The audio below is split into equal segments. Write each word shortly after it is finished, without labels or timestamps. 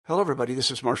Hello, everybody. This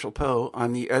is Marshall Poe.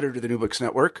 I'm the editor of the New Books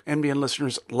Network. NBN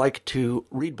listeners like to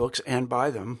read books and buy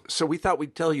them. So we thought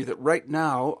we'd tell you that right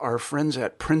now, our friends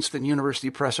at Princeton University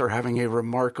Press are having a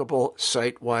remarkable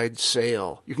site-wide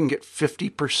sale. You can get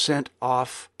 50%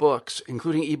 off books,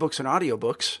 including ebooks and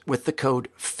audiobooks, with the code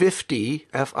 50,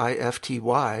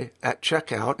 F-I-F-T-Y, at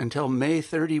checkout until May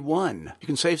 31. You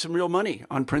can save some real money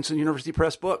on Princeton University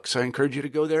Press books. I encourage you to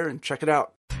go there and check it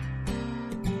out.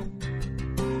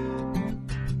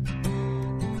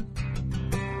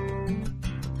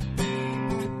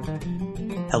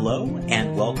 Hello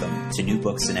and welcome to New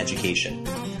Books in Education.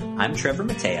 I'm Trevor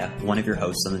Matea, one of your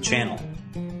hosts on the channel.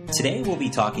 Today we'll be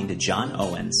talking to John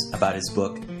Owens about his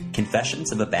book,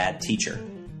 Confessions of a Bad Teacher: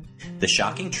 The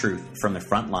Shocking Truth from the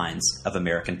Front Lines of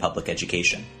American Public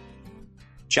Education.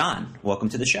 John, welcome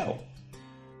to the show.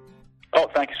 Oh,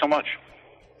 thank you so much.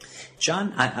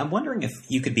 John, I'm wondering if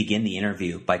you could begin the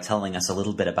interview by telling us a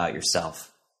little bit about yourself.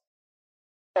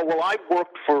 Well, I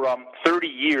worked for 30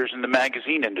 years in the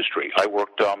magazine industry. I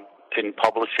worked in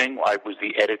publishing. I was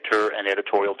the editor and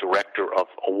editorial director of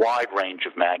a wide range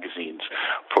of magazines,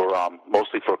 for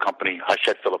mostly for a company,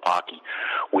 Hachette Filipaki,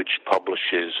 which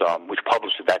published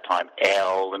at that time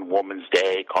Elle and Woman's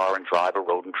Day, Car and Driver,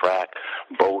 Road and Track,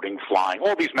 Boating, Flying,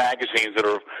 all these magazines that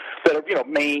are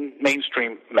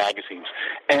mainstream magazines.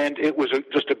 And it was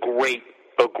just a great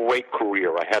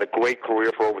career. I had a great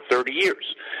career for over 30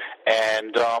 years.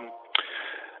 And I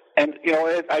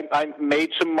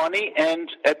made some money, and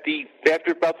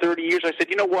after about 30 years, I said,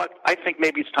 you know what? I think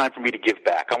maybe it's time for me to give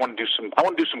back. I want to do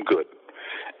some good.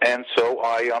 And so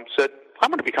I said, I'm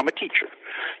going to become a teacher.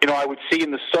 I would see in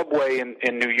the subway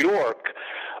in New York,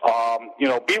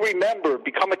 be remembered,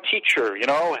 become a teacher,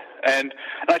 and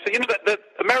I said, that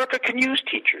America can use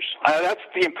teachers. That's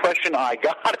the impression I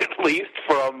got, at least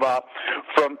from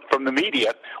the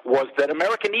media, was that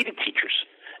America needed teachers.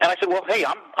 And I said, well, hey,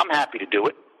 I'm happy to do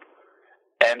it.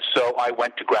 And so I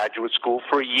went to graduate school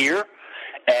for a year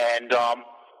and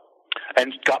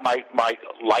got my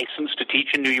license to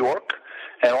teach in New York,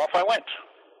 and off I went.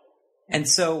 And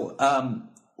so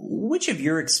which of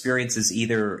your experiences,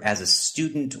 either as a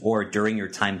student or during your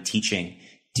time teaching,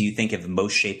 do you think have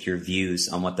most shaped your views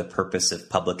on what the purpose of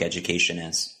public education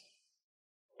is?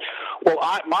 Well,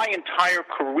 my entire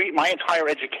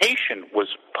education was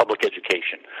public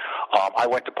education. I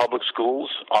went to public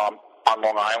schools on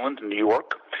Long Island in New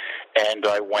York, and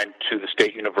I went to the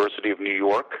State University of New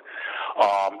York.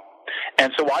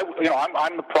 And so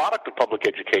I'm the product of public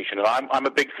education, and I'm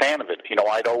a big fan of it.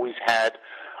 I'd always had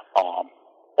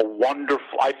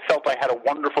I felt I had a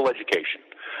wonderful education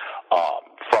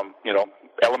from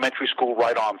elementary school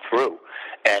right on through,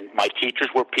 and my teachers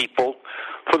were people,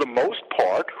 for the most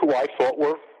part, who I thought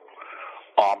were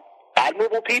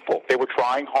admirable people. They were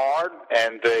trying hard,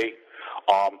 and they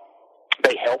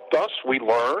helped us. We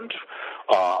learned.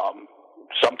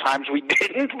 Sometimes we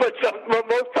didn't, but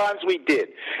most times we did.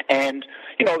 And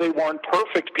they weren't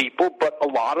perfect people, but a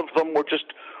lot of them were just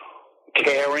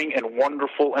caring and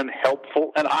wonderful and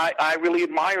helpful, and I really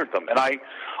admired them. And I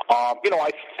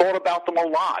thought about them a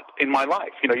lot in my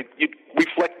life. You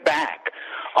reflect back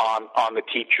on the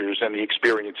teachers and the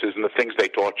experiences and the things they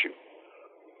taught you.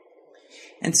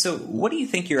 And so what do you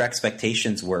think your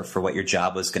expectations were for what your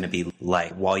job was going to be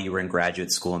like while you were in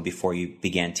graduate school and before you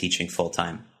began teaching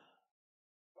full-time?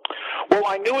 Well,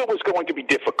 I knew it was going to be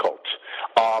difficult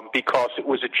because it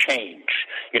was a change.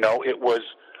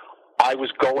 I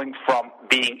was going from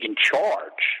being in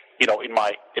charge,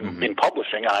 in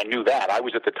publishing, and I knew that. I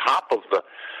was at the top of the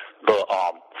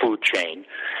food chain,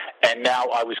 and now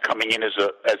I was coming in as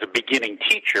a beginning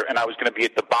teacher, and I was going to be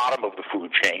at the bottom of the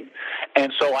food chain.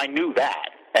 And so I knew that,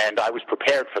 and I was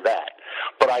prepared for that.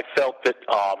 But I felt that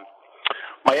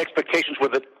my expectations were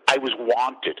that I was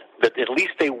wanted, that at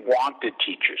least they wanted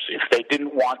teachers. If they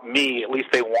didn't want me, at least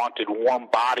they wanted warm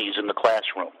bodies in the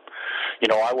classroom.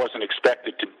 I wasn't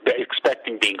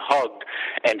expecting being hugged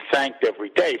and thanked every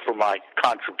day for my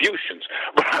contributions,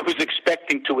 but I was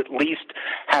expecting to at least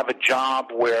have a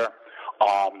job where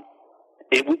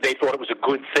they thought it was a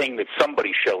good thing that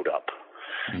somebody showed up,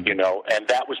 and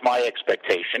that was my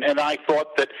expectation. And I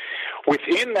thought that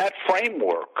within that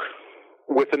framework,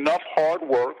 with enough hard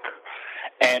work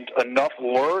and enough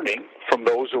learning from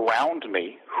those around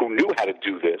me who knew how to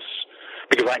do this,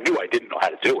 because I knew I didn't know how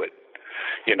to do it.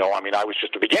 I was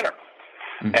just a beginner.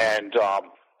 Mm-hmm. And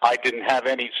I didn't have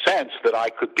any sense that I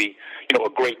could be, a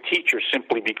great teacher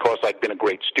simply because I'd been a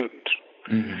great student.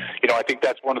 Mm-hmm. I think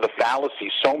that's one of the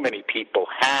fallacies so many people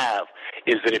have,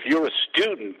 is that if you're a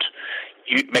student,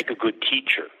 you'd make a good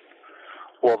teacher.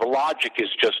 Well, the logic is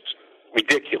just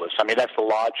ridiculous. I mean, that's the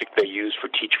logic they use for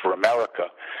Teach for America,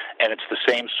 and it's the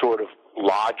same sort of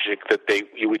logic that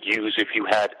you would use if you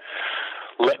had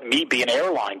let me be an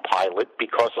airline pilot,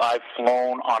 because I've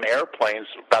flown on airplanes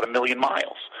about 1 million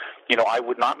miles. You know, I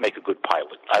would not make a good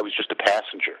pilot. I was just a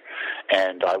passenger,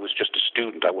 and I was just a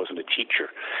student. I wasn't a teacher.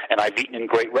 And I've eaten in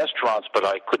great restaurants, but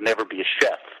I could never be a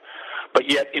chef. But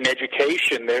yet in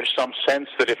education, there's some sense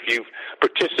that if you've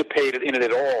participated in it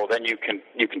at all, then you can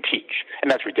teach. And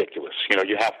that's ridiculous. You know,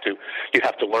 you have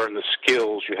to learn the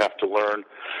skills. You have to learn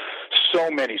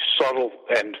so many subtle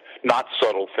and not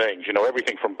subtle things. You know,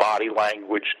 everything from body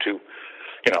language to,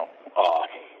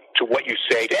 to what you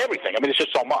say, to everything. I mean, it's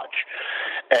just so much.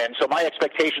 And so my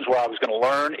expectations were I was going to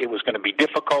learn. It was going to be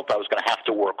difficult. I was going to have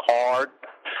to work hard.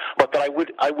 But that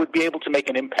I would be able to make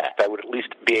an impact. I would at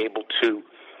least be able to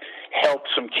help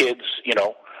some kids,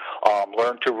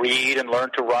 learn to read and learn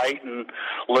to write and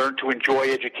learn to enjoy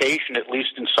education, at least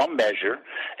in some measure,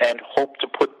 and hope to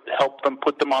help them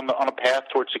put them on a path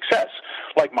towards success,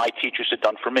 like my teachers had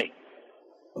done for me.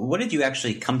 What did you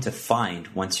actually come to find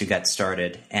once you got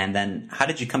started, and then how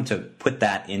did you come to put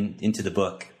that into the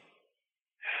book?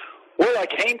 Well, I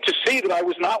came to see that I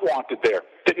was not wanted there,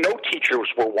 that no teachers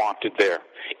were wanted there.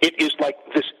 It is like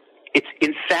this, it's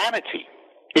insanity.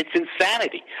 It's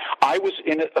insanity. I was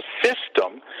in a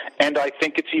system, and I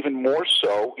think it's even more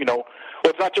so, well,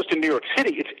 it's not just in New York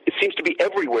City. It seems to be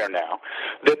everywhere now,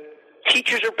 that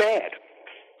teachers are bad.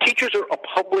 Teachers are a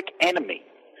public enemy.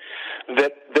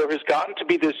 That there has gotten to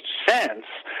be this sense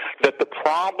that the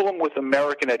problem with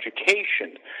American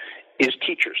education is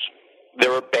teachers.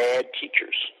 There are bad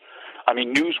teachers. I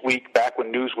mean, Newsweek, back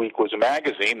when Newsweek was a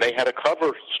magazine, they had a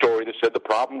cover story that said the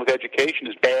problem with education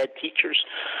is bad teachers.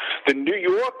 The New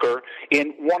Yorker,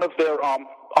 in one of their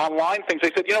online things,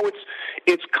 they said,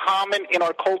 it's common in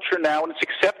our culture now, and it's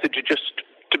accepted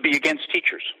to be against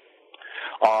teachers.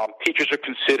 Teachers are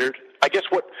considered, I guess,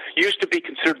 what used to be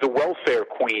considered the welfare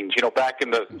queens, back in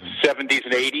the 70s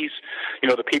and 80s,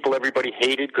 the people everybody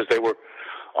hated because they were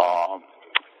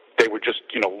just,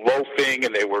 loafing,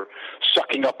 and they were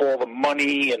sucking up all the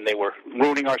money, and they were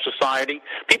ruining our society.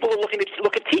 People are looking to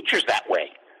look at teachers that way.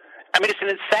 I mean, it's an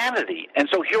insanity. And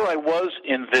so here I was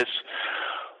in this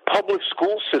public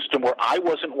school system where I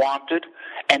wasn't wanted,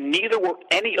 and neither were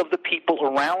any of the people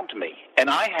around me. And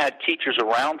I had teachers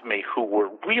around me who were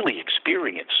really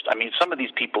experienced. I mean, some of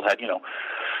these people had,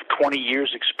 20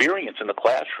 years experience in the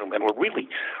classroom and were really,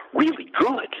 really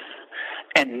good.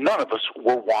 And none of us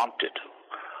were wanted.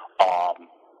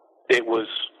 It was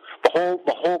the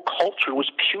whole culture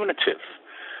was punitive,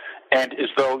 and as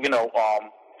though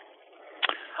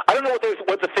I don't know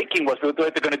what the thinking was what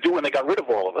they're going to do when they got rid of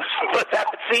all of us, but that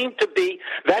seemed to be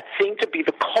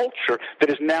the culture that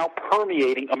is now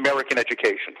permeating American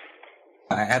education.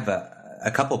 I have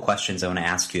a couple questions I want to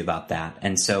ask you about that,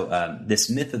 and so this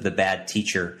myth of the bad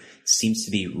teacher seems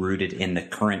to be rooted in the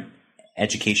current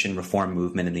education reform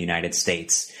movement in the United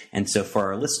States. And so for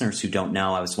our listeners who don't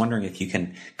know, I was wondering if you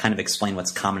can kind of explain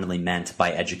what's commonly meant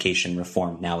by education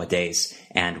reform nowadays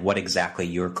and what exactly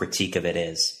your critique of it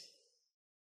is.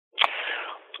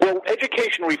 Well,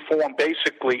 education reform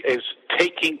basically is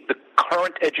taking the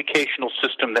current educational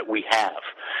system that we have.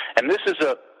 And this is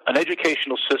an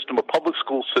educational system, a public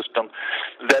school system,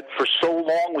 that for so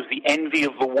long was the envy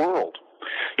of the world.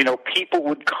 People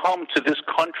would come to this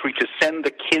country to send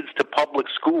the kids to public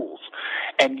schools,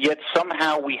 and yet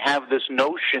somehow we have this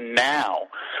notion now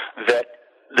that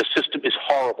the system is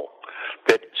horrible,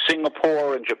 that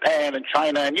Singapore and Japan and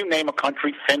China, and you name a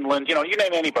country, Finland, you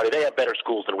name anybody, they have better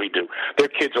schools than we do. Their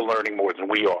kids are learning more than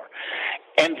we are.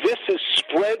 And this is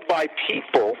spread by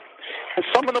people, and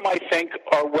some of them, I think,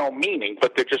 are well-meaning,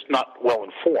 but they're just not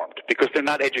well-informed because they're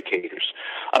not educators.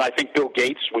 And I think Bill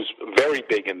Gates was very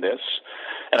big in this,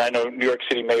 and I know New York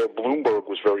City Mayor Bloomberg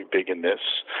was very big in this,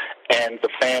 and the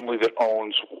family that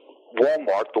owns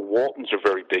Walmart, the Waltons, are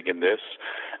very big in this,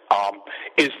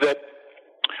 is that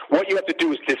what you have to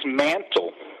do is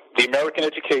dismantle the American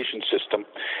education system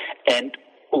and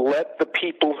let the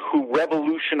people who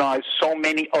revolutionize so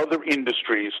many other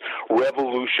industries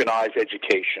revolutionize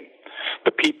education.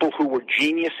 The people who were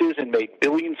geniuses and made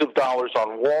billions of dollars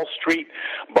on Wall Street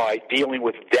by dealing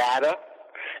with data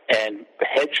and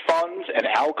hedge funds and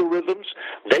algorithms,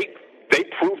 they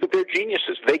prove that they're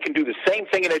geniuses. They can do the same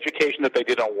thing in education that they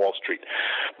did on Wall Street.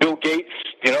 Bill Gates,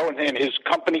 and his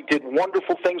company did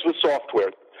wonderful things with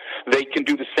software. They can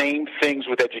do the same things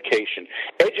with education.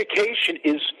 Education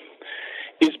is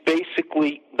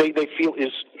basically, they feel,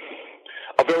 is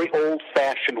a very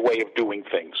old-fashioned way of doing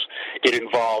things. It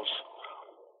involves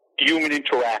human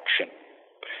interaction.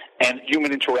 And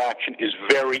human interaction is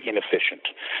very inefficient.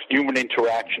 Human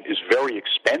interaction is very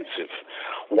expensive.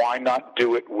 Why not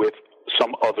do it with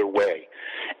some other way?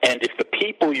 And if the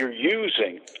people you're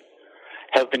using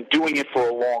have been doing it for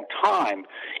a long time,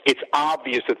 it's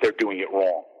obvious that they're doing it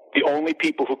wrong. The only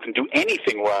people who can do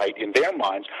anything right in their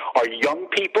minds are young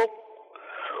people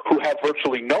who have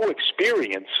virtually no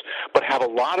experience but have a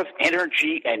lot of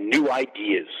energy and new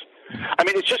ideas. I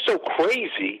mean, it's just so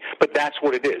crazy, but that's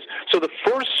what it is. So the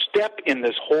first step in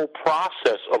this whole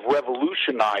process of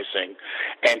revolutionizing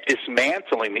and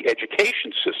dismantling the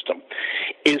education system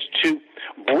is to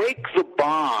break the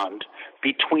bond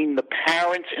between the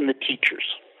parents and the teachers.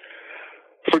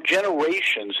 For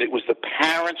generations, it was the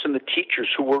parents and the teachers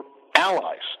who were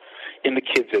allies in the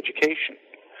kids' education.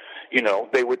 You know,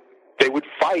 they would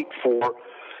fight for,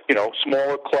 you know,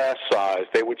 smaller class size.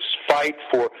 They would fight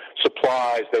for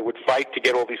supplies. They would fight to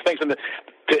get all these things and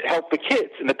to help the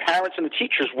kids. And the parents and the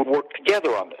teachers would work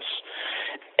together on this.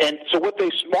 And so what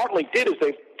they smartly did is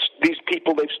they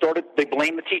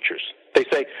blame the teachers. They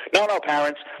say, no,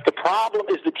 parents, the problem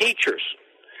is the teachers.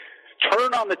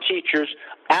 Turn on the teachers,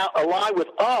 ally with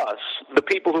us, the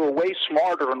people who are way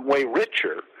smarter and way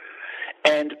richer,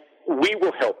 and we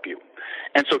will help you.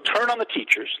 And so turn on the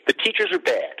teachers. The teachers are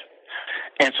bad.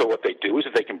 And so what they do is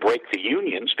if they can break the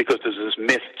unions, because there's this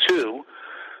myth too,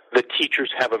 the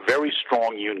teachers have a very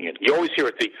strong union. You always hear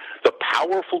it, the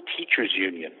powerful teachers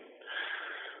union.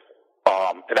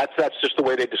 And that's just the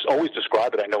way they always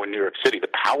describe it, I know, in New York City, the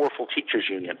powerful teachers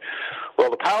union. Well,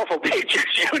 the powerful teachers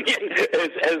union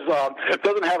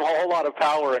doesn't have a whole lot of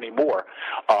power anymore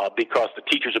because the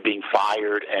teachers are being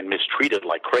fired and mistreated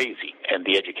like crazy, and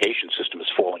the education system is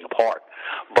falling apart.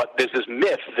 But there's this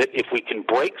myth that if we can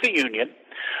break the union,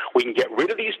 we can get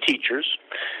rid of these teachers,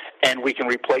 and we can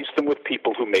replace them with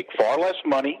people who make far less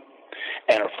money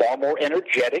and are far more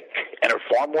energetic and are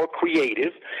far more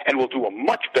creative and will do a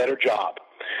much better job.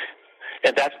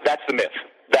 And that's the myth.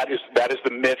 That is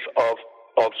the myth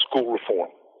of school reform.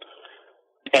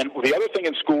 And the other thing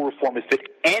in school reform is that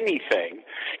anything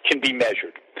can be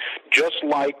measured. Just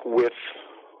like with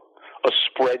a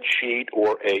spreadsheet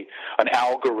or an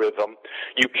algorithm,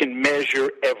 you can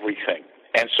measure everything.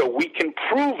 And so we can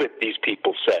prove it, these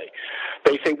people say.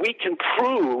 They say we can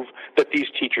prove that these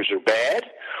teachers are bad,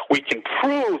 we can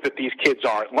prove that these kids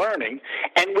aren't learning,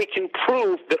 and we can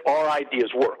prove that our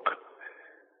ideas work.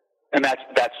 And that's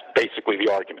basically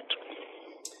the argument.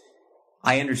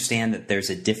 I understand that there's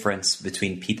a difference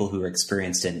between people who are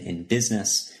experienced in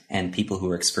business and people who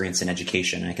are experienced in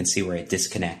education. I can see where a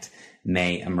disconnect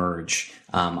may emerge.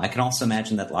 I can also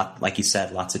imagine that, like you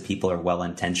said, lots of people are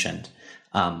well-intentioned.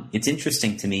 It's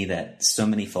interesting to me that so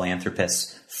many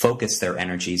philanthropists focus their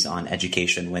energies on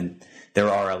education when there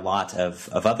are a lot of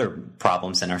other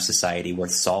problems in our society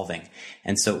worth solving.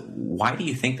 And so why do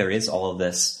you think there is all of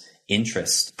this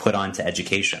interest put onto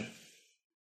education?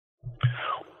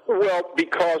 Well,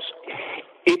 because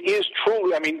it is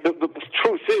truly, I mean, the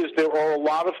truth is there are a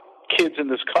lot of kids in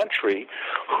this country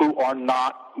who are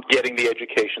not getting the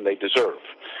education they deserve.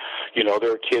 You know,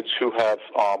 there are kids who have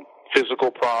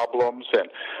physical problems and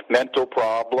mental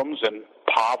problems and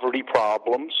poverty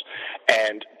problems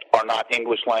and are not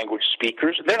English language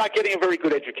speakers. They're not getting a very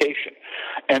good education.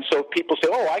 And so people say,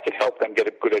 oh, I could help them get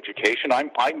a good education. I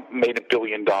made $1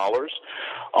 billion.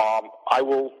 I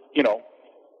will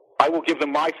give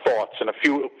them my thoughts and a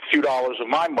few dollars of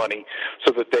my money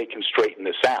so that they can straighten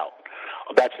this out.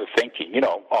 That's the thinking, you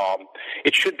know.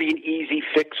 It should be an easy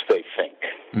fix, they think.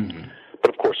 Mm-hmm.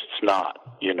 But of course it's not,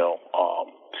 you know.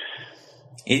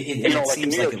 It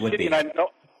seems like it would be.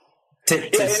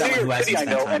 To someone who hasn't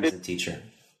spent time as a teacher.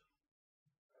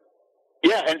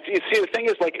 Yeah, and you see, the thing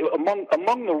is, like,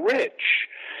 among the rich,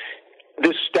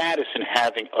 there's status in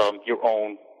having your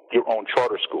own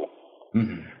charter school.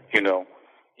 Mm-hmm. You know,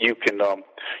 you can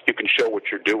show what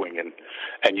you're doing,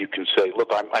 and you can say,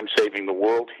 look, I'm saving the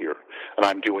world here, and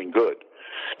I'm doing good,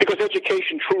 because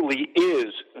education truly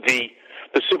is the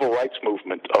civil rights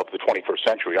movement of the 21st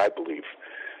century. I believe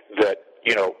that,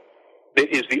 you know, it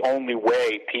is the only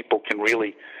way people can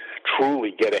really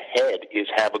truly get ahead is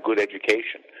have a good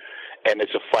education. And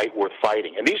it's a fight worth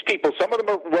fighting. And these people, some of them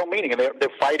are well-meaning, and they're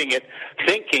fighting it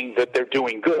thinking that they're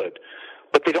doing good.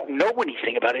 But they don't know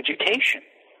anything about education.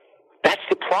 That's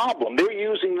the problem. They're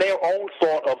using their own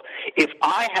thought of, if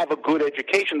I have a good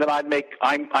education, then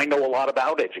I know a lot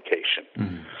about education.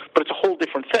 Mm-hmm. But it's a whole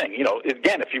different thing. You know,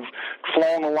 again, if you've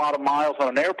flown a lot of miles on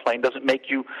an airplane, doesn't make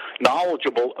you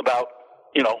knowledgeable about,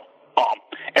 you know,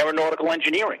 aeronautical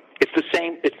engineering. It's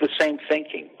the same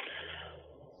thinking.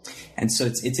 And so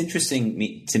it's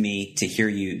interesting to me to hear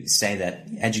you say that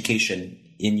education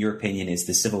in your opinion, is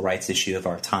the civil rights issue of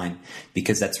our time?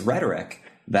 Because that's rhetoric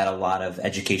that a lot of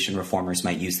education reformers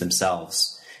might use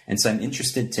themselves. And so I'm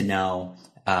interested to know,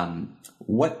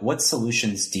 what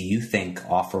solutions do you think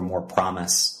offer more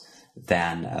promise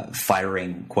than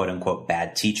firing quote-unquote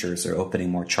bad teachers or opening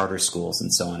more charter schools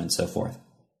and so on and so forth?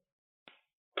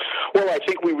 Well, I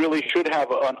think we really should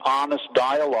have an honest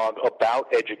dialogue about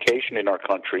education in our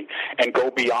country and go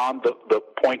beyond the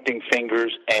pointing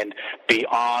fingers and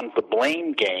beyond the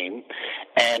blame game.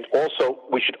 And also,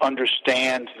 we should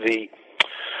understand the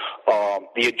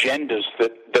agendas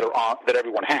that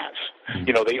everyone has.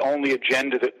 You know, the only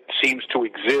agenda that seems to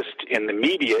exist in the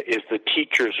media is the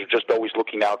teachers are just always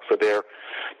looking out for their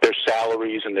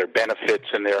salaries and their benefits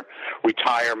and their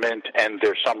retirement and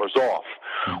their summers off.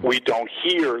 We don't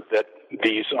hear that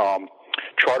these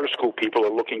charter school people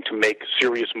are looking to make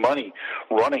serious money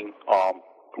running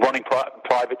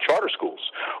private charter schools,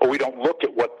 or we don't look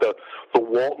at what the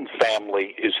Walton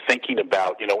family is thinking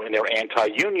about, you know, in their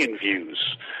anti-union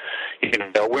views. You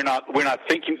know, we're not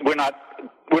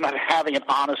having an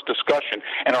honest discussion,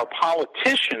 and our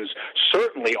politicians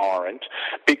certainly aren't,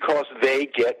 because they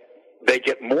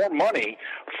get more money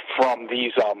from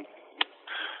these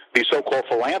so-called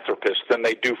philanthropists than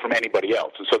they do from anybody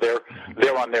else, and so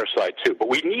they're on their side too. But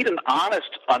we need an honest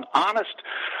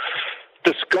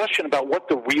discussion about what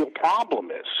the real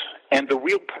problem is, and the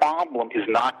real problem is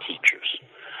not teachers.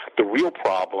 The real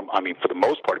problem, I mean, for the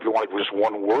most part, if you want just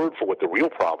one word for what the real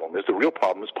problem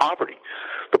is poverty.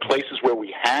 The places where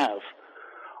we have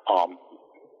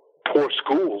poor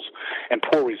schools and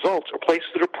poor results are places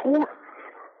that are poor.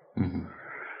 Mm-hmm.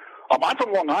 I'm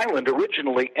from Long Island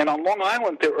originally, and on Long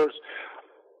Island there is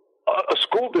a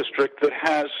school district that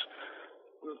has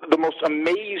the most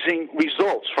amazing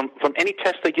results from any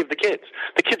test they give the kids.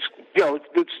 The kids, you know,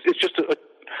 it's just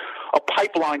a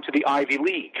pipeline to the Ivy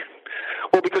League.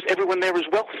 Well, because everyone there is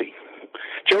wealthy.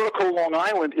 Jericho, Long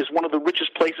Island, is one of the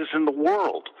richest places in the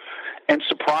world, and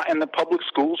the public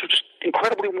schools are just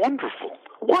incredibly wonderful.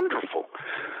 Wonderful.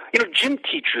 You know, gym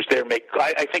teachers there make,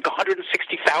 I think, $160,000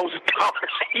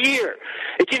 a year.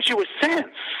 It gives you a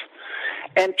sense.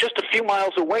 And just a few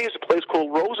miles away is a place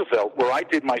called Roosevelt, where I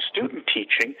did my student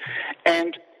teaching,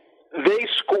 and they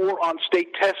score on state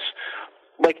tests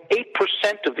like 8%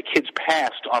 of the kids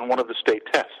passed on one of the state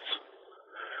tests.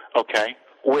 Okay,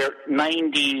 where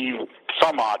 90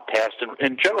 some odd passed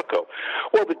in Jericho.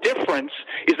 Well, the difference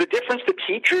the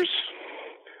teachers?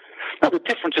 No, the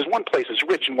difference is one place is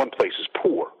rich and one place is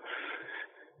poor.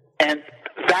 And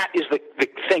that is the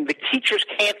thing. The teachers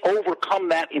can't overcome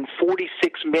that in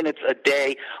 46 minutes a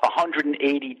day,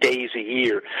 180 days a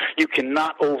year. You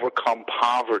cannot overcome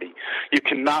poverty. You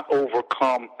cannot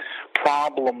overcome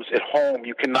problems at home.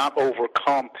 You cannot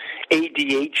overcome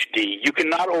ADHD. You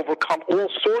cannot overcome all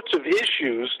sorts of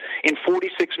issues in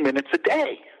 46 minutes a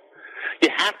day. You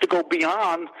have to go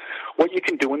beyond what you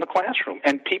can do in the classroom.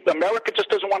 And America just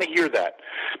doesn't want to hear that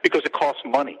because it costs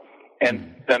money.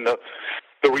 And then the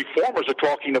reformers are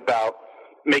talking about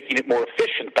making it more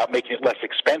efficient, about making it less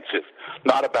expensive,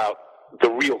 not about the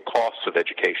real costs of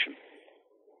education.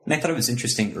 And I thought it was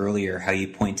interesting earlier how you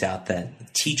point out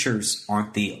that teachers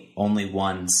aren't the only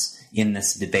ones in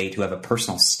this debate who have a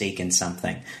personal stake in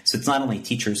something. So it's not only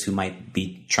teachers who might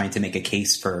be trying to make a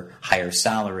case for higher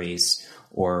salaries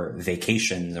or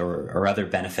vacations or other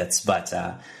benefits, but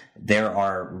there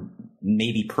are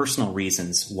maybe personal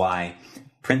reasons why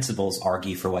principals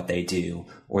argue for what they do,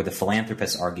 or the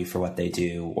philanthropists argue for what they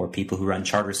do, or people who run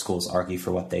charter schools argue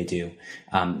for what they do.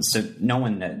 So no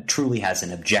one truly has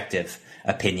an objective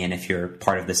opinion if you're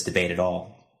part of this debate at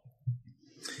all.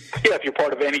 Yeah, if you're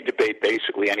part of any debate,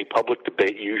 basically any public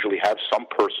debate, you usually have some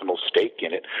personal stake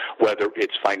in it, whether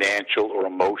it's financial or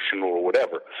emotional or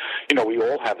whatever. You know, we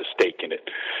all have a stake in it.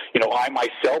 You know, I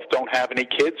myself don't have any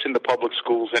kids in the public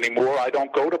schools anymore. I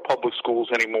don't go to public schools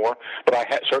anymore, but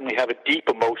I certainly have a deep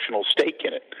emotional stake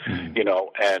in it. Mm-hmm. You know,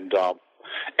 and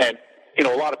you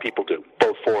know, a lot of people do,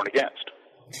 both for and against.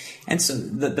 And so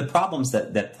the problems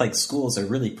that plague schools are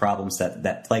really problems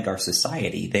that plague our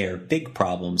society. They are big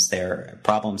problems. They're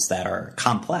problems that are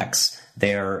complex.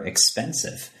 They're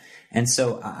expensive. And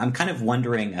so I'm kind of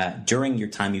wondering, during your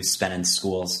time you've spent in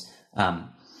schools,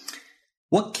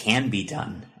 what can be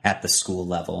done at the school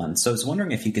level? And so I was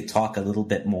wondering if you could talk a little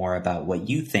bit more about what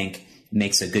you think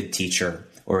makes a good teacher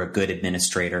or a good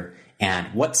administrator,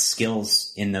 and what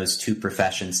skills in those two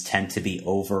professions tend to be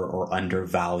over or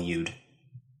undervalued.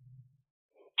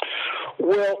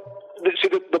 Well,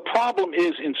 the problem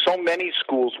is in so many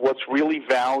schools, what's really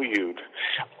valued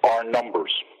are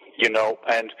numbers, you know,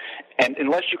 and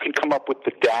unless you can come up with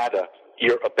the data,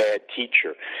 you're a bad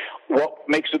teacher. What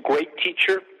makes a great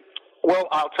teacher? Well,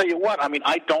 I'll tell you what. I mean,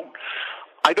 I don't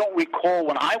recall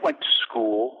when I went to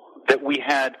school that we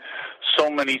had so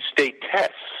many state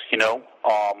tests.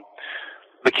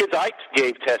 The kids I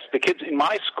gave tests, the kids in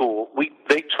my school,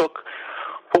 they took,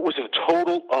 what was it, a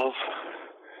total of,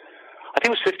 I think it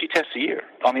was 50 tests a year.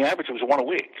 On the average, it was one a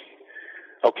week.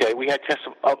 Okay, we had tests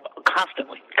of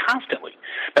constantly.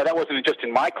 Now that wasn't just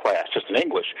in my class, just in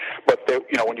English, but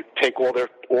when you take all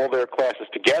their classes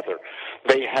together,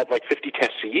 they had like 50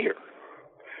 tests a year.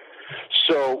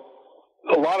 So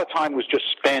a lot of time was just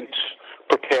spent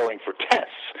preparing for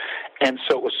tests. And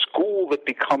so a school that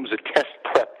becomes a test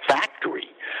prep factory,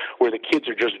 where the kids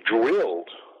are just drilled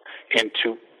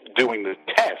into doing the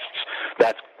tests,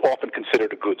 that's often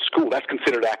considered a good school. That's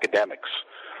considered academics.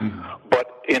 Mm-hmm. But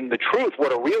in the truth,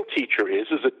 what a real teacher is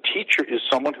a teacher is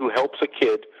someone who helps a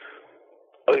kid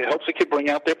bring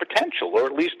out their potential, or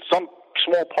at least some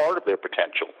small part of their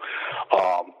potential.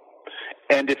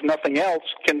 And if nothing else,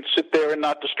 can sit there and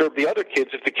not disturb the other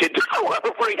kids if the kid doesn't want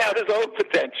to bring out his own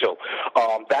potential.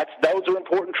 Those are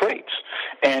important traits.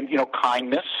 And,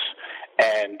 kindness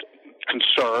and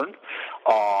concern,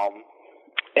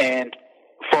 and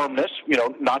firmness,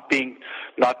 not being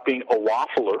a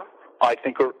waffler, I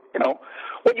think are,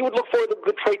 what you would look for, the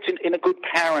good traits in a good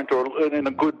parent or in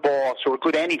a good boss or a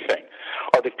good anything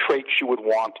are the traits you would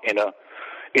want in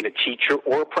a teacher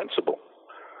or a principal.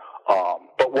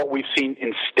 But what we've seen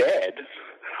instead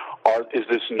is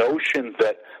this notion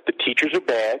that the teachers are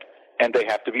bad and they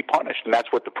have to be punished, and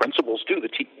that's what the principals do.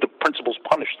 The principals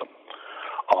punish them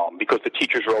because the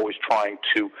teachers are always trying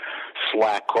to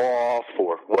slack off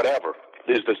or whatever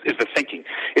is the thinking.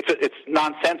 It's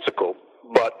nonsensical,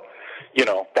 but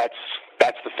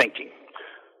that's the thinking.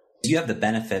 You have the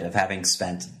benefit of having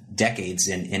spent decades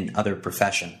in other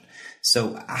profession.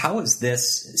 So how is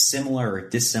this similar or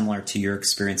dissimilar to your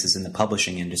experiences in the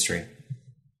publishing industry?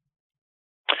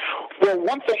 Well,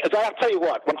 one thing is, I'll tell you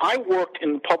what, when I worked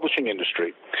in the publishing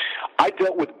industry, I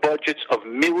dealt with budgets of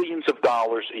millions of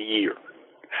dollars a year.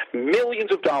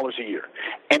 Millions of dollars a year.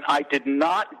 And I did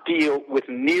not deal with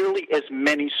nearly as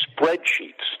many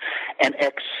spreadsheets and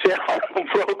Excel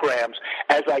programs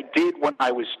as I did when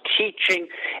I was teaching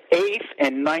 8th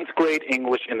and 9th grade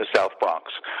English in the South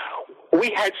Bronx. We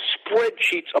had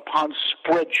spreadsheets upon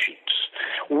spreadsheets.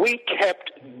 We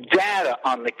kept data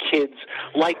on the kids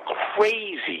like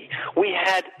crazy. We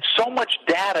had so much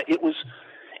data, it was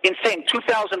insane.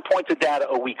 2,000 points of data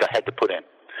a week I had to put in.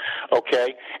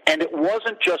 Okay? And it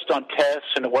wasn't just on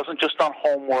tests, and it wasn't just on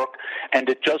homework, and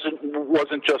it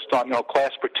wasn't just on,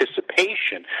 class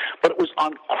participation, but it was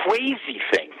on crazy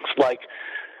things like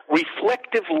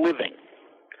reflective living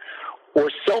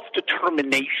or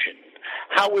self-determination.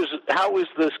 How is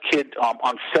this kid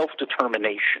on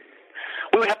self-determination?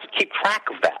 We would have to keep track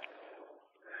of that.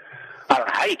 I don't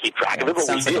know how you keep track of it, but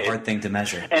sounds we like did. a hard thing to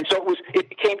measure. And so it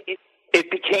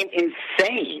became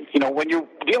insane. When you're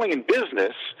dealing in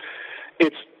business,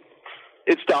 it's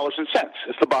dollars and cents.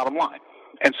 It's the bottom line.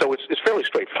 And so it's fairly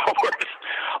straightforward.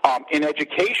 In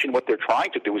education, what they're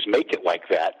trying to do is make it like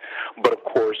that. But of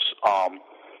course,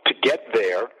 to get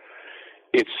there,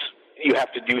 you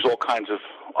have to use all kinds of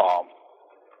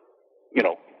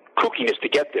kookiness to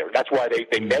get there. That's why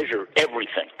they measure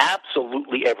everything,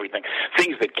 absolutely everything.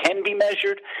 Things that can be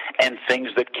measured and things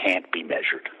that can't be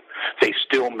measured. They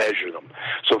still measure them.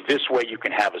 So this way you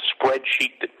can have a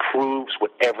spreadsheet that proves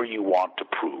whatever you want to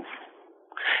prove.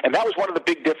 And that was one of the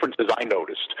big differences I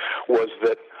noticed, was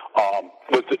that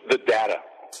was the data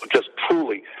just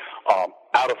truly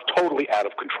totally out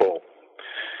of control.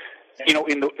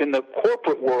 In the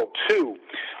corporate world too,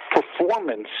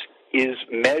 performance is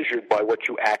measured by what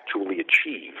you actually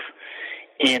achieve.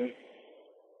 In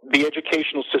the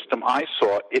educational system I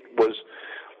saw, it was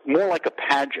more like a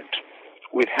pageant.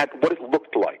 We had what it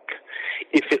looked like.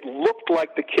 If it looked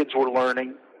like the kids were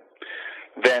learning,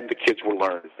 then the kids were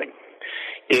learning.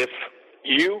 If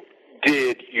you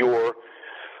did your,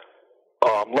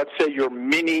 let's say your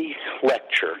mini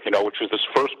lecture, which was this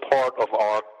first part of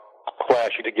our class,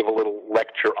 you had to give a little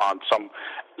lecture on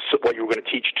what you were going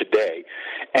to teach today,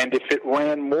 and if it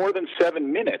ran more than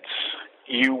 7 minutes,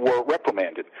 you were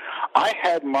reprimanded. I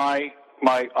had my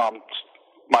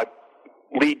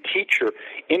lead teacher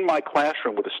in my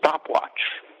classroom with a stopwatch,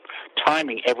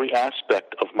 timing every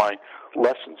aspect of my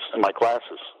lessons and my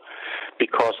classes,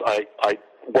 because I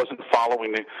wasn't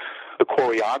following the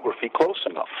choreography close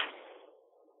enough.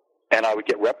 And I would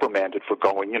get reprimanded for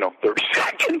going, 30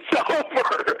 seconds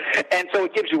over. And so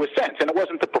it gives you a sense. And it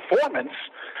wasn't the performance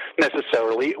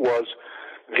necessarily, it was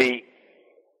the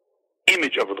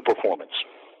image of the performance.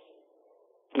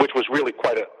 which was really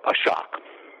quite a shock.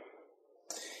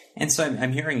 And so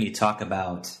I'm hearing you talk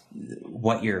about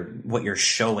what you're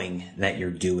showing that you're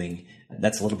doing.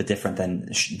 That's a little bit different than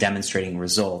demonstrating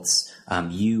results.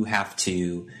 You have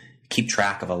to keep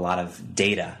track of a lot of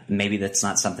data. Maybe that's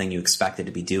not something you expected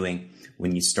to be doing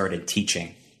when you started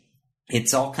teaching.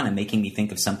 It's all kind of making me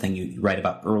think of something you write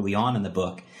about early on in the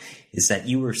book, is that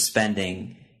you were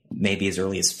spending maybe as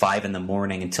early as 5 a.m.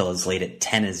 until as late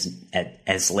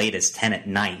as late as 10 at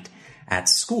night at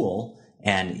school,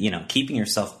 and keeping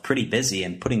yourself pretty busy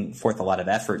and putting forth a lot of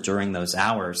effort during those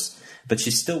hours. But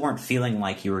you still weren't feeling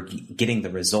like you were getting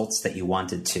the results that you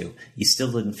wanted to. You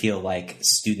still didn't feel like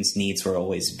students' needs were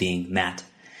always being met.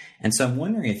 And so I'm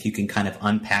wondering if you can kind of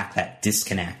unpack that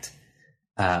disconnect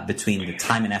between the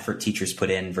time and effort teachers put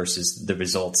in versus the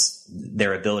results,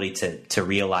 their ability to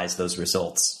realize those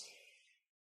results.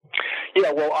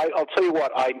 Yeah, well, I'll tell you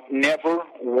what, I never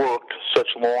worked such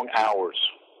long hours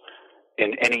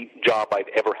in any job I'd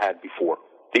ever had before.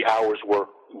 The hours were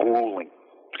grueling.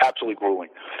 Absolutely grueling.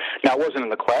 Now, I wasn't in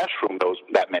the classroom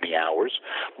that many hours,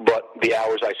 but the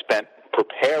hours I spent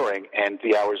preparing and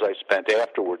the hours I spent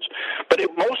afterwards. But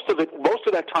most of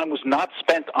that time was not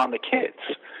spent on the kids.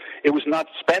 It was not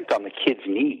spent on the kids'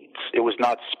 needs. It was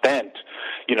not spent,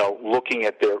 looking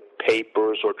at their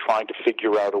papers or trying to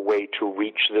figure out a way to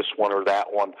reach this one or that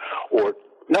one.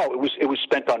 No, it was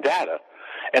spent on data,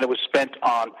 and it was spent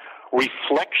on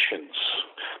reflections.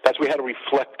 We had to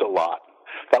reflect a lot.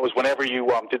 That was whenever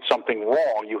you did something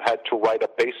wrong, you had to write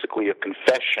up basically a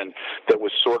confession that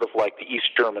was sort of like the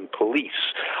East German police.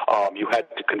 You had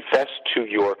to confess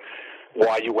to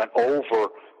why you went over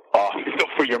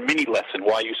for your mini lesson,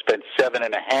 why you spent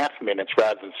 7.5 minutes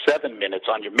rather than 7 minutes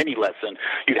on your mini lesson.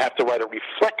 You'd have to write a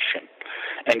reflection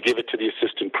and give it to the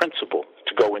assistant principal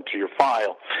to go into your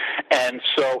file. And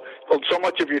so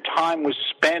much of your time was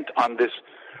spent on this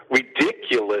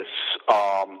ridiculous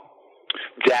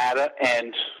data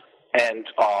and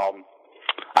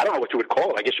I don't know what you would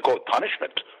call it. I guess you call it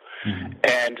punishment. Mm-hmm.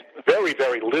 And very,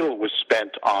 very little was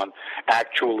spent on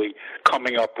actually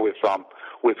coming up with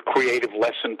creative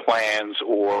lesson plans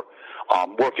or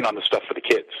working on the stuff for the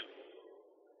kids.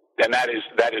 And that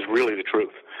is really the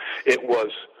truth. It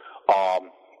was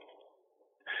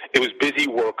busy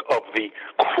work of the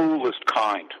cruelest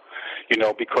kind.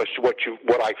 Because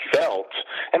what I felt,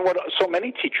 and what so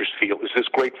many teachers feel, is this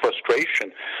great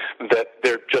frustration that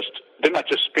they're not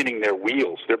just spinning their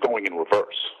wheels; they're going in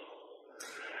reverse.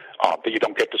 That you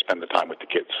don't get to spend the time with the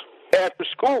kids. After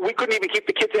school, we couldn't even keep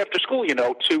the kids after school,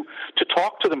 to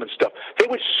talk to them and stuff. They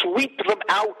would sweep them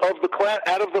out of the class,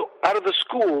 out of the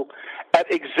school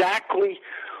at exactly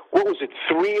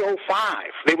 3:05.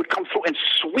 They would come through and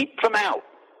sweep them out.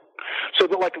 So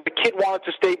that, like, if the kid wanted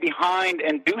to stay behind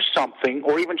and do something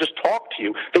or even just talk to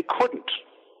you, they couldn't.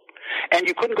 And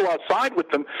you couldn't go outside with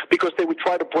them because they would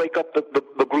try to break up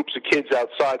the groups of kids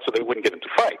outside so they wouldn't get into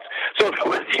fights. So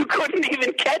you couldn't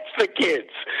even catch the kids.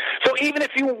 So even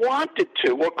if you wanted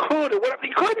to or could or whatever,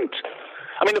 you couldn't.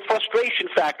 I mean, the frustration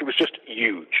factor was just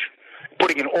huge.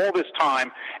 Putting in all this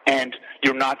time and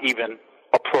you're not even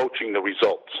approaching the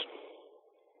results.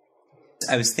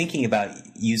 I was thinking about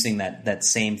using that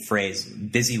same phrase,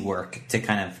 busy work, to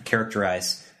kind of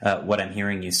characterize what I'm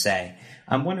hearing you say.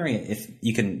 I'm wondering if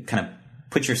you can kind of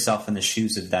put yourself in the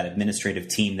shoes of that administrative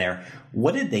team there.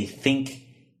 What did they think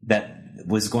that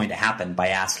was going to happen by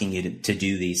asking you to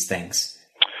do these things?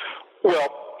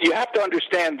 Well, you have to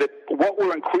understand that what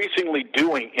we're increasingly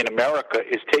doing in America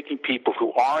is taking people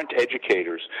who aren't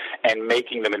educators and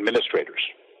making them administrators.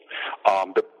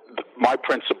 My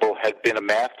principal had been a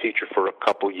math teacher for a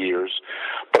couple years,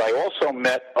 but I also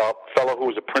met a fellow who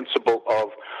was a principal of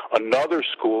another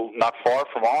school not far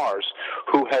from ours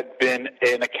who had been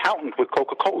an accountant with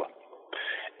Coca-Cola.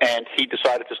 And he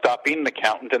decided to stop being an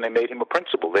accountant, and they made him a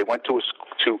principal. They went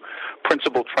to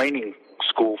principal training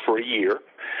school for a year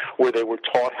where they were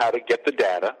taught how to get the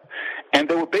data, and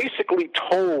they were basically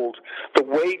told the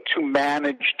way to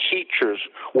manage teachers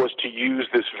was to use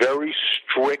this very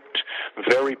strict,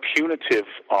 very punitive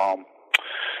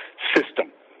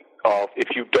system of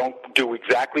if you don't do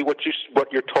exactly what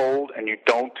you're told and you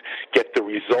don't get the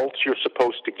results you're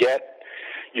supposed to get,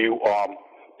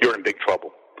 you're in big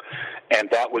trouble. And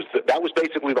that was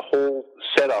basically the whole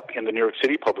setup in the New York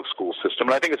City public school system,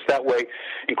 and I think it's that way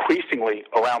increasingly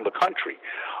around the country.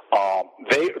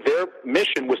 Their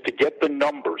mission was to get the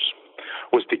numbers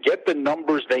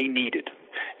they needed.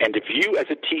 And if you, as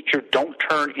a teacher, don't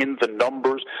turn in the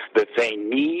numbers that they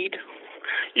need,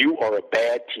 you are a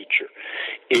bad teacher.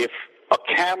 If a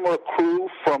camera crew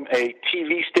from a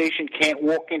TV station can't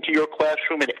walk into your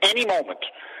classroom at any moment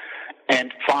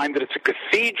and find that it's a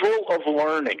cathedral of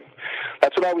learning.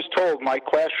 That's what I was told. My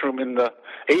classroom in the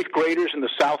 8th graders in the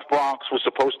South Bronx was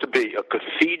supposed to be a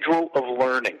cathedral of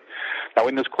learning. Now,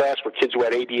 in this class were kids who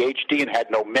had ADHD and had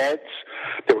no meds.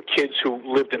 There were kids who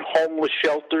lived in homeless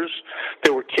shelters.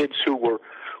 There were kids who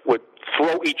would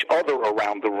throw each other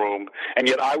around the room, and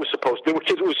yet I was supposed to. There were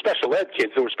kids who were special ed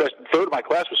kids. There were third of my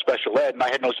class was special ed, and I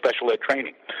had no special ed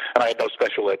training, and I had no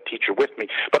special ed teacher with me.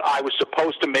 But I was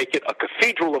supposed to make it a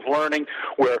cathedral of learning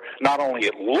where not only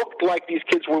it looked like these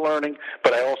kids were learning,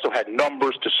 but I also had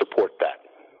numbers to support that.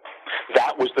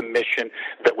 That was the mission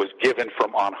that was given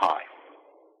from on high.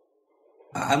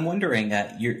 I'm wondering,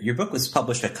 your book was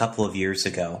published a couple of years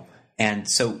ago, and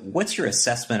so what's your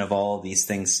assessment of all of these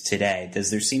things today? Does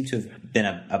there seem to have been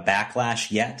a backlash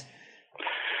yet?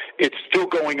 It's still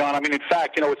going on. I mean, in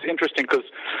fact, it's interesting because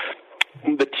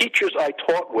the teachers I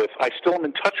taught with, I still am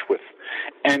in touch with,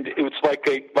 and it was like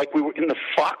we were in the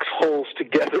foxholes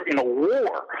together in a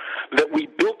war, that we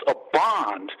built a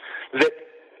bond that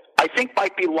I think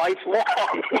might be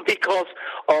lifelong because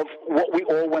of what we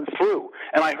all went through.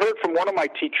 And I heard from one of my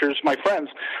teachers, my friends,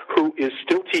 who is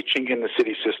still teaching in the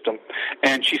city system,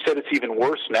 and she said it's even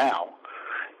worse now.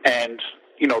 And,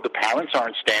 the parents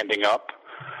aren't standing up.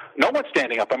 No one's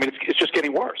standing up. I mean, it's just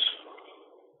getting worse.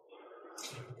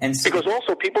 And so, because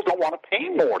also people don't want to pay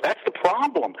more. That's the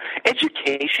problem.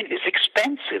 Education is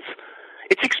expensive.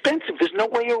 It's expensive. There's no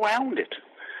way around it.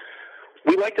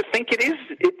 We like to think it is.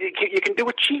 You can do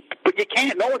it cheap, but you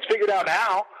can't. No one's figured out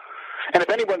how. And if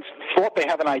anyone's thought they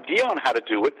have an idea on how to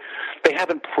do it, they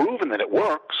haven't proven that it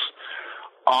works.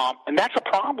 And that's a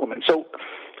problem. And so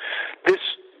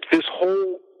this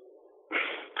whole,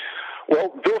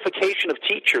 vilification of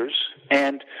teachers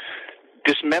and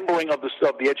dismembering of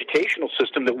the educational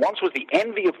system that once was the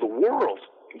envy of the world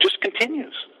just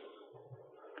continues.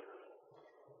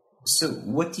 So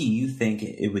what do you think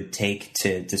it would take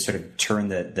to sort of turn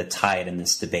the tide in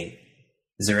this debate?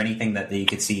 Is there anything that you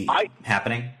could see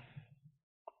happening?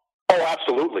 Oh,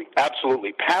 absolutely.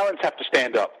 Absolutely. Parents have to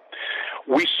stand up.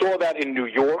 We saw that in New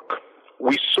York.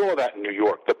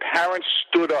 The parents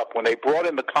stood up. When they brought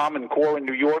in the Common Core in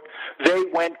New York, they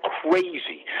went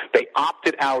crazy. They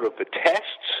opted out of the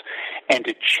tests, and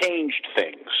it changed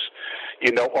things.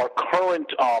 Our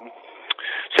current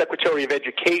Secretary of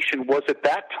Education was at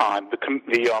that time the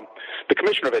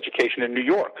Commissioner of Education in New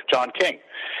York, John King,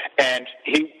 and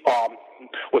he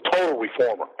was a total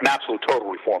reformer, an absolute total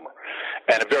reformer,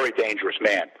 and a very dangerous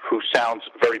man who sounds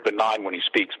very benign when he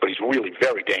speaks, but he's really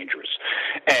very dangerous.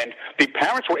 And the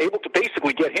parents were able to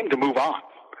basically get him to move on.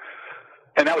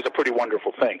 And that was a pretty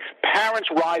wonderful thing. Parents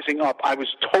rising up, I was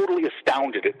totally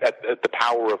astounded at the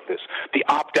power of this. The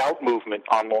opt-out movement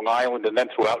on Long Island and then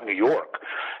throughout New York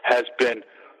has been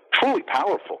truly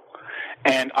powerful.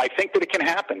 And I think that it can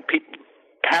happen.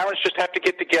 Parents just have to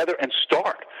get together and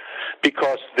start,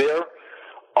 because their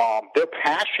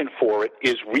passion for it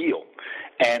is real,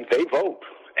 and they vote.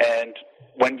 And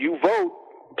when you vote,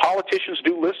 politicians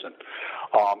do listen.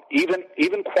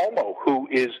 Even Cuomo, who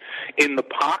is in the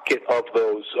pocket of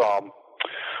those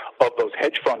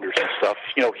hedge funders and stuff,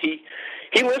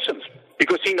 he listens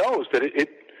because he knows that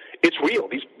it's real.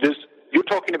 You're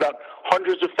talking about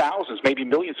hundreds of thousands, maybe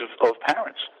millions of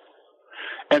parents.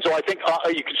 And so I think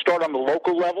you can start on the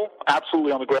local level,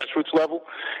 absolutely on the grassroots level,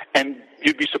 and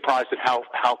you'd be surprised at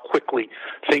how quickly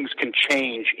things can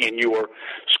change in your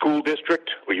school district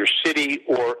or your city,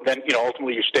 or then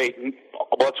ultimately your state, and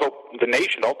let's hope the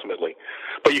nation ultimately.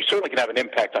 But you certainly can have an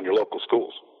impact on your local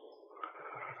schools.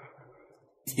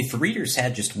 If readers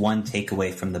had just one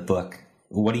takeaway from the book,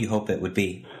 what do you hope it would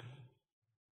be?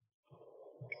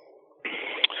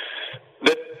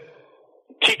 That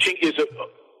teaching is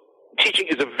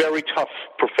a very tough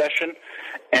profession,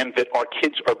 and that our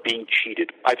kids are being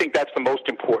cheated. I think that's the most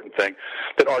important thing,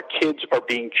 that our kids are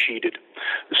being cheated,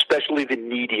 especially the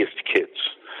neediest kids,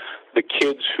 the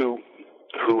kids who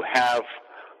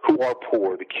are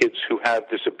poor, the kids who have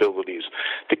disabilities,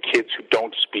 the kids who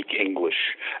don't speak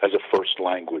English as a first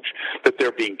language, that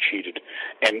they're being cheated.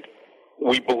 And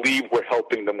we believe we're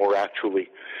helping them. We're actually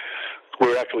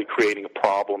creating a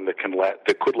problem that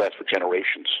could last for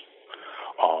generations.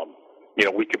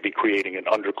 We could be creating an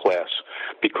underclass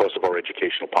because of our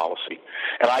educational policy.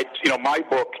 And my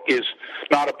book is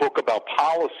not a book about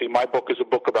policy. My book is a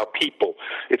book about people.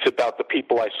 It's about the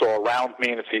people I saw around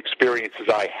me, and it's the experiences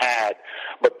I had.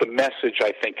 But the message,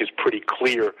 I think, is pretty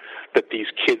clear, that these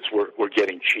kids were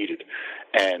getting cheated.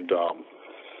 And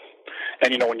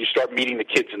when you start meeting the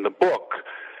kids in the book,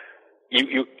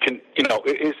 you can,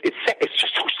 it's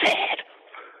just so sad.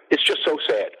 It's just so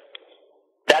sad.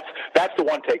 That's the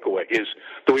one takeaway, is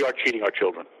that we are cheating our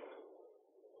children.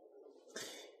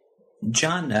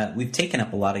 John, we've taken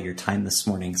up a lot of your time this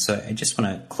morning, so I just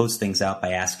want to close things out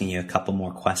by asking you a couple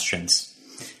more questions.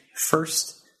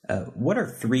 First, what are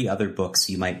 3 other books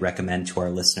you might recommend to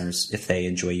our listeners if they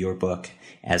enjoy your book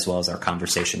as well as our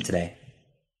conversation today?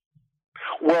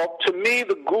 Well, to me,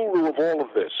 the guru of all of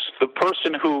this, the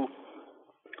person who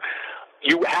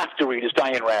you have to read, is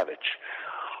Diane Ravitch.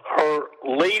 Her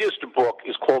latest book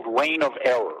is called Reign of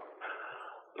Error,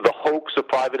 The Hoax of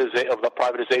the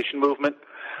Privatization Movement.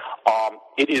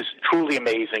 It is truly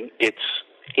amazing. It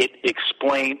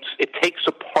takes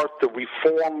apart the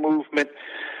reform movement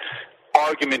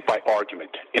argument by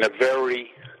argument in a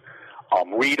very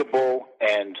readable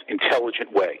and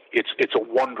intelligent way. It's a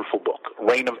wonderful book,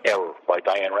 Reign of Error by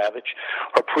Diane Ravitch.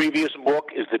 Her previous book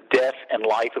is The Death and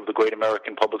Life of the Great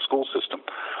American Public School System,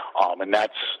 and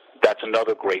that's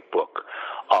another great book.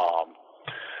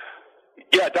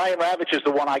 Yeah, Diane Ravitch is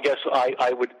the one I guess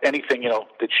I would, anything,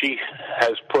 that she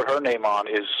has put her name on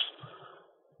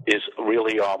is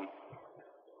really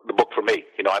the book for me.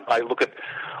 I look at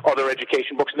other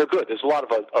education books and they're good. There's a lot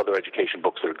of other education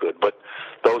books that are good, but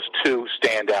those 2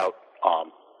 stand out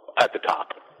at the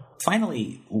top.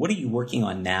 Finally, what are you working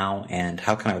on now, and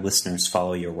how can our listeners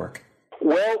follow your work?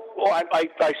 Well,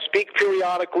 I speak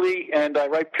periodically and I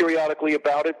write periodically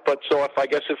about it. But so if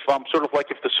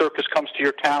the circus comes to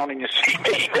your town and you see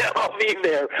me, then I'll be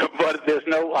there. But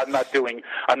I'm not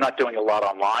doing a lot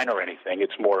online or anything.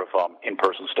 It's more of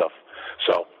in-person stuff.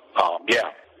 So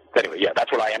Anyway,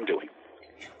 that's what I am doing.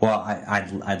 Well,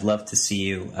 I'd love to see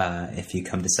you if you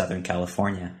come to Southern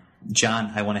California.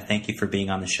 John, I want to thank you for being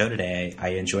on the show today. I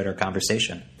enjoyed our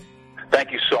conversation.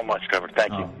 Thank you so much, Trevor.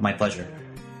 Thank you. My pleasure.